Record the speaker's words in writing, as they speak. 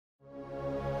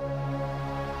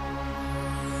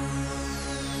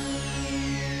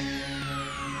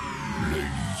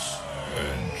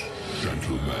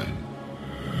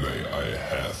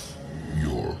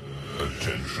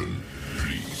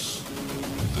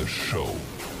The show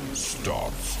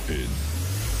starts in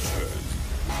 10,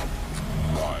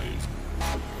 9,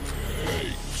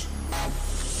 8,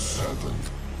 7,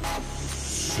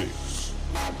 6,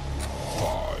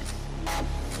 5,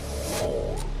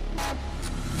 4,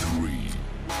 3,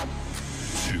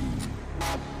 2,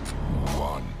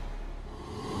 1,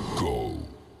 go.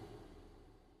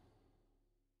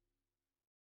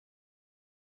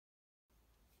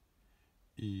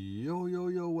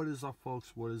 Yo, what is up,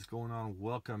 folks? What is going on?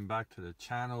 Welcome back to the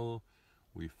channel.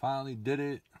 We finally did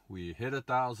it. We hit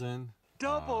 1,000.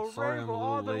 Sorry I'm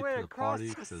a little late to the party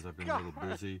because I've been a little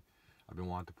busy. I've been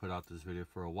wanting to put out this video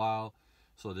for a while.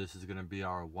 So this is going to be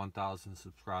our 1,000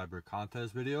 subscriber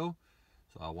contest video.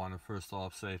 So I want to first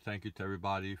off say thank you to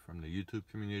everybody from the YouTube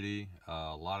community.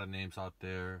 A lot of names out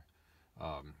there.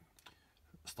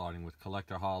 Starting with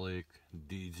Collectorholic,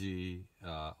 DG,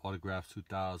 Autographs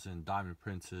 2000, Diamond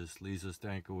Princess, Lisa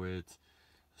Stankiewicz,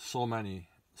 so many.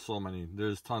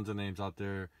 There's tons of names out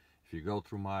there. If you go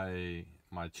through my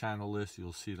channel list,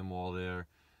 you'll see them all there.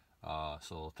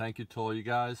 So thank you to all you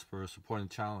guys for supporting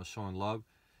the channel and showing love.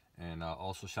 And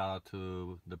also shout out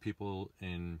to the people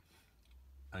in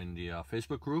the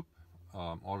Facebook group,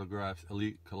 Autographs,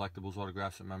 Elite Collectibles,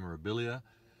 Autographs, and Memorabilia.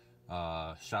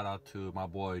 Shout out to my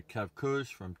boy Kev Kush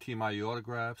from Team IU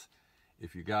Autographs.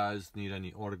 If you guys need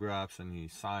any autographs, any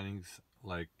signings,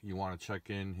 like you want to check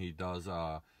in, he does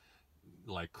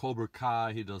like Cobra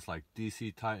Kai, he does like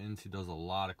DC Titans, he does a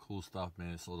lot of cool stuff,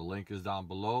 man. So the link is down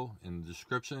below in the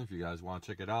description if you guys want to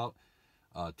check it out.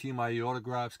 Team IU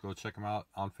Autographs, go check him out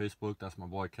on Facebook. That's my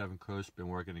boy Kevin Kush. Been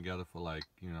working together for like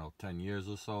 10 years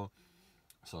or so.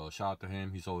 So shout out to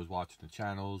him. He's always watching the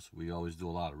channels. We always do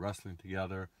a lot of wrestling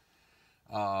together.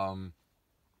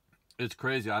 It's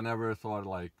crazy. I never thought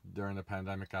like during the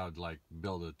pandemic I would like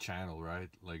build a channel, right?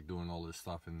 Like doing all this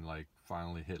stuff and like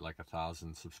finally hit like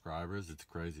 1,000 subscribers. It's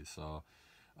crazy. So,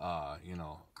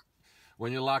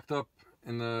 when you're locked up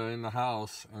in the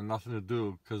house and nothing to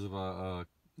do because of a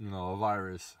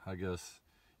virus, I guess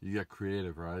you get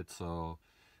creative, right? So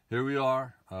here we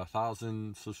are,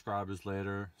 1,000 subscribers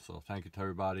later. So thank you to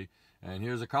everybody. And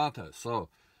here's a contest. So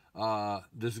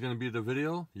this is going to be the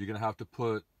video. You're going to have to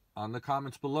put on the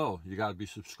comments below. You got to be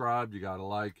subscribed. You got to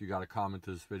like. You got to comment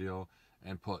to this video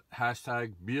and put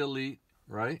hashtag #BeElite,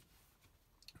 right?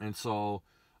 And so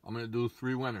I'm going to do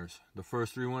 3 winners. The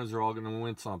first 3 winners are all going to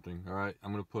win something, all right?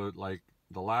 I'm going to put like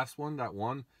the last one, that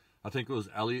one. I think it was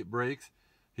Elliot Breaks.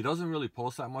 He doesn't really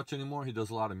post that much anymore. He does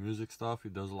a lot of music stuff. He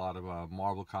does a lot of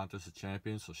Marvel Contest of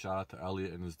Champions. So shout out to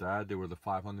Elliot and his dad. They were the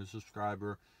 500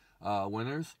 subscriber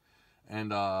winners.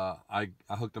 And I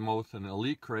hooked them up with an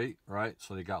Elite crate, right?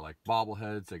 So they got like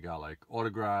bobbleheads, they got like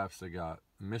autographs, they got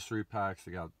mystery packs,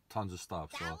 they got tons of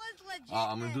stuff. So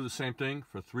I'm going to do the same thing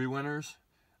for 3 winners.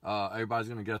 Everybody's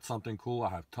going to get something cool. I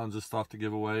have tons of stuff to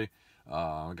give away.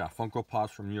 I got Funko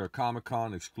Pops from New York Comic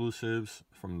Con, exclusives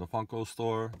from the Funko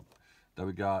store that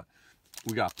we got.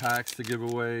 We got packs to give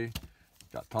away.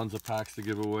 Got tons of packs to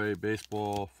give away.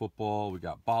 Baseball, football. We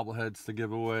got bobbleheads to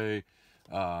give away.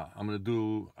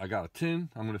 I got a tin.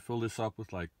 I'm going to fill this up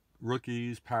with like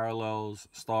rookies, parallels,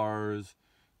 stars,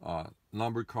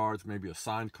 numbered cards, maybe a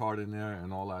signed card in there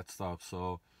and all that stuff.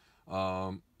 So,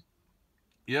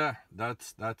 yeah,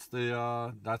 that's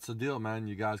the deal, man.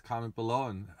 You guys comment below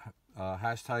and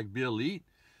hashtag #BeElite.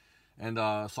 And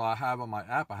so I have on my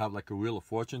app, I have like a Wheel of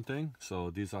Fortune thing. So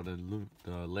these are the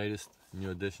latest new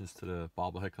additions to the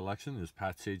bobblehead collection. There's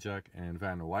Pat Sajak and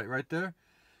Vanna White right there.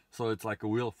 So it's like a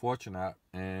Wheel of Fortune app.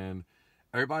 And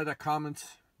everybody that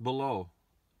comments below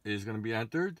is going to be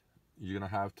entered. You're going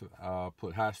to have to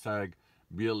put hashtag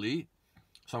 #BeElite.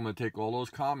 So I'm going to take all those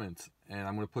comments and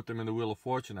I'm going to put them in the Wheel of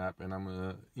Fortune app. And I'm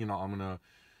going to,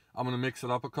 I'm going to mix it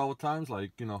up a couple times,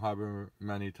 like, however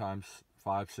many times,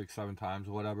 5, 6, 7 times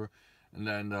or whatever. And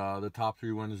then the top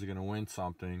 3 winners are going to win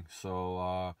something.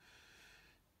 So,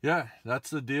 yeah, that's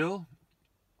the deal.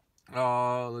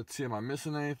 Let's see, am I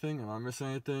missing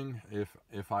anything?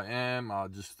 If I am, I'll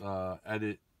just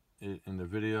edit it in the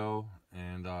video.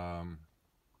 And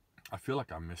I feel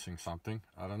like I'm missing something.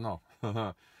 I don't know.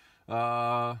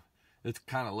 It's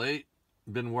kind of late.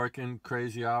 Been working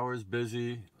crazy hours,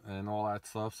 busy, and all that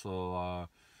stuff. So,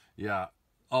 yeah.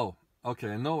 Oh, okay.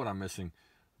 I know what I'm missing.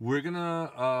 We're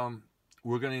gonna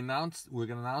announce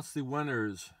the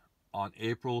winners on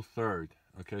April 3rd.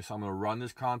 Okay, so I'm gonna run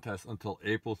this contest until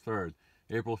April 3rd.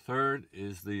 April 3rd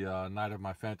is the night of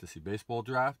my fantasy baseball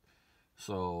draft.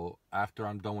 So after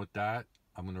I'm done with that,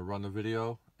 I'm gonna run the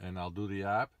video and I'll do the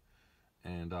app,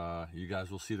 and you guys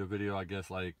will see the video, I guess,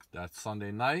 like that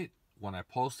Sunday night when I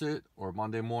post it, or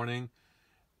Monday morning.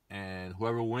 And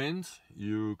whoever wins,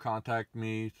 you contact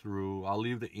me through, I'll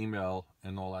leave the email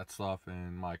and all that stuff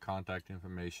and my contact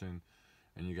information.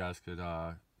 And you guys could,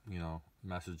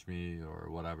 message me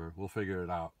or whatever. We'll figure it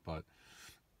out. But,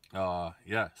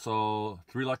 yeah, so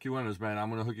 3 lucky winners, man. I'm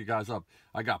going to hook you guys up.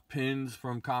 I got pins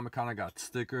from Comic-Con. I got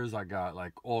stickers. I got,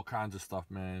 like, all kinds of stuff,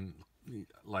 man.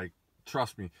 Like,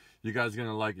 trust me, you guys are going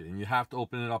to like it. And you have to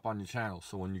open it up on your channel.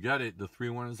 So when you get it, the 3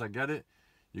 winners that get it,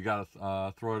 you got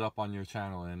to throw it up on your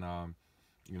channel. And,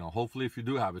 hopefully if you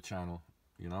do have a channel,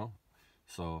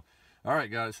 So, all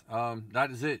right, guys, that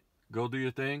is it. Go do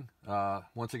your thing.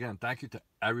 Once again, thank you to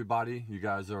everybody. You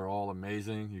guys are all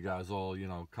amazing. You guys all,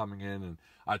 coming in. And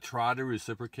I try to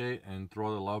reciprocate and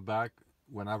throw the love back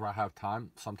whenever I have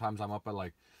time. Sometimes I'm up at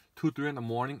like 2, 3 in the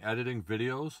morning editing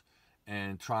videos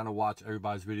and trying to watch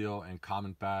everybody's video and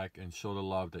comment back and show the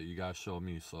love that you guys show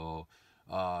me. So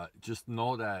just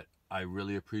know that I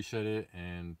really appreciate it.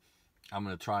 And I'm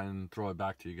going to try and throw it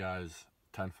back to you guys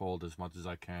tenfold as much as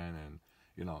I can. And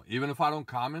even if I don't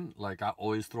comment, like, I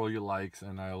always throw you likes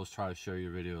and I always try to share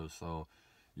your videos, so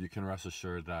you can rest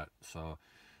assured that. So,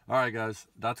 all right, guys,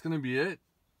 that's going to be it.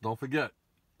 Don't forget,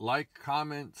 like,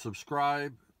 comment,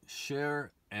 subscribe,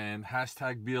 share, and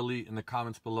hashtag #BeElite in the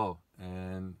comments below.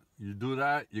 And you do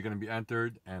that, you're going to be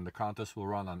entered, and the contest will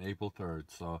run on April 3rd.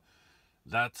 So,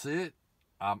 that's it.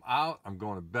 I'm out. I'm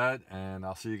going to bed, and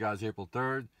I'll see you guys April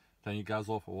 3rd. Thank you guys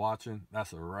all for watching.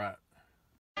 That's a wrap.